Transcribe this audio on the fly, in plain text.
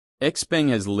Xpeng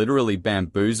has literally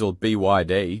bamboozled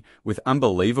BYD with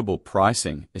unbelievable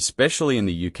pricing, especially in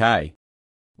the UK.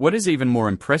 What is even more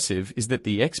impressive is that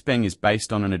the Xpeng is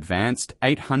based on an advanced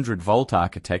 800-volt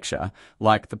architecture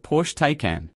like the Porsche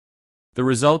Taycan. The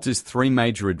result is three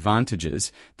major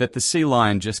advantages that the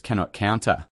Sealion just cannot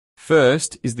counter.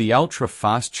 First is the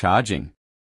ultra-fast charging.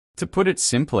 To put it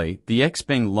simply, the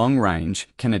Xpeng long range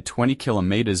can add 20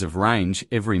 kilometers of range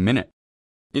every minute.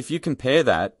 If you compare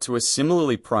that to a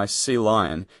similarly priced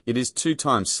Sealion, it is 2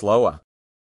 times slower.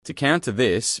 To counter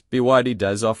this, BYD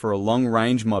does offer a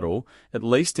long-range model, at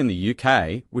least in the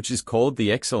UK, which is called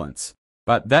the Excellence.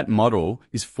 But that model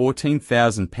is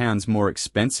 £14,000 more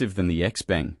expensive than the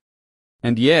Xpeng.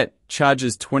 And yet,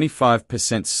 charges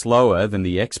 25% slower than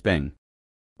the Xpeng.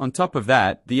 On top of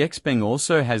that, the Xpeng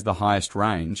also has the highest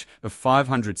range of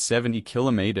 570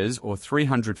 kilometers or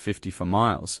 354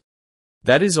 miles.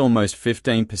 That is almost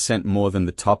 15% more than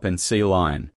the top-end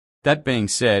Sealion. That being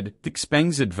said, the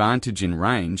Xpeng's advantage in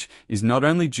range is not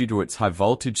only due to its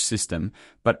high-voltage system,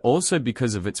 but also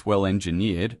because of its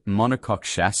well-engineered monocoque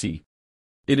chassis.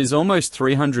 It is almost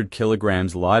 300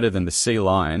 kilograms lighter than the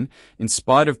Sealion, in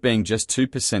spite of being just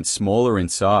 2% smaller in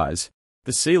size.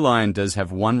 The Sealion does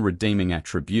have one redeeming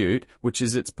attribute, which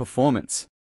is its performance.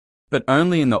 But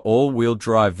only in the all-wheel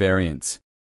drive variants.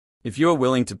 If you are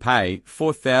willing to pay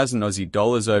 4,000 Aussie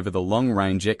dollars over the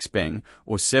long-range Xpeng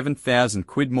or 7,000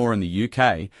 quid more in the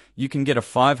UK, you can get a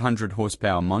 500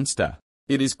 horsepower monster.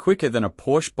 It is quicker than a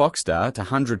Porsche Boxster to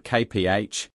 100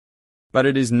 kph. But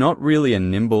it is not really a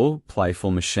nimble,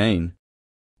 playful machine.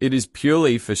 It is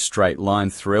purely for straight-line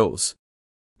thrills.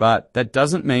 But that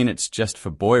doesn't mean it's just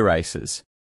for boy racers.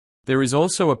 There is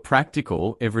also a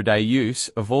practical, everyday use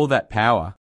of all that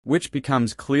power, which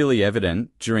becomes clearly evident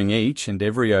during each and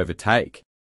every overtake.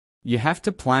 You have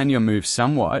to plan your move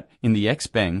somewhat in the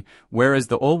Xpeng, whereas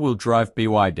the all-wheel drive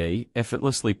BYD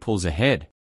effortlessly pulls ahead.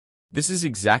 This is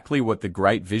exactly what the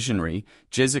great visionary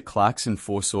Jezza Clarkson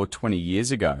foresaw 20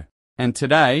 years ago. And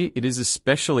today, it is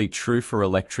especially true for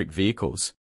electric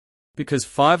vehicles. Because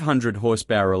 500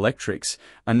 horsepower electrics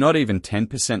are not even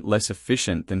 10% less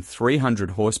efficient than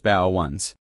 300 horsepower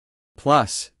ones.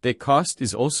 Plus, their cost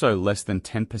is also less than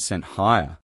 10%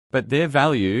 higher, but their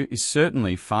value is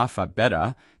certainly far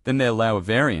better than their lower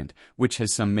variant, which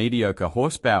has some mediocre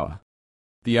horsepower.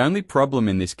 The only problem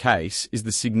in this case is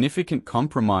the significant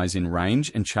compromise in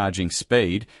range and charging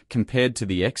speed compared to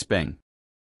the Xpeng.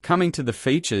 Coming to the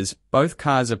features, both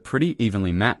cars are pretty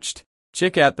evenly matched.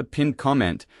 Check out the pinned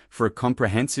comment for a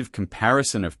comprehensive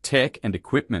comparison of tech and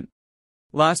equipment.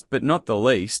 Last but not the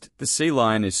least, the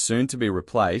Sealion is soon to be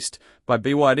replaced by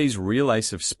BYD's real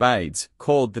ace of spades,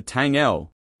 called the Tang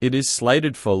L. It is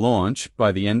slated for launch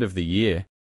by the end of the year.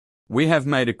 We have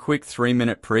made a quick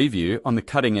 3-minute preview on the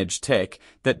cutting-edge tech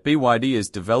that BYD is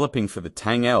developing for the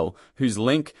Tang L, whose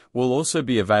link will also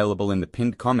be available in the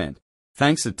pinned comment.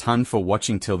 Thanks a ton for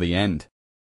watching till the end.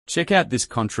 Check out this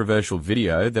controversial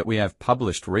video that we have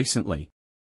published recently.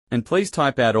 And please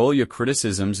type out all your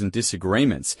criticisms and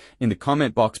disagreements in the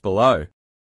comment box below.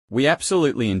 We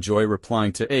absolutely enjoy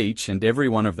replying to each and every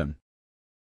one of them.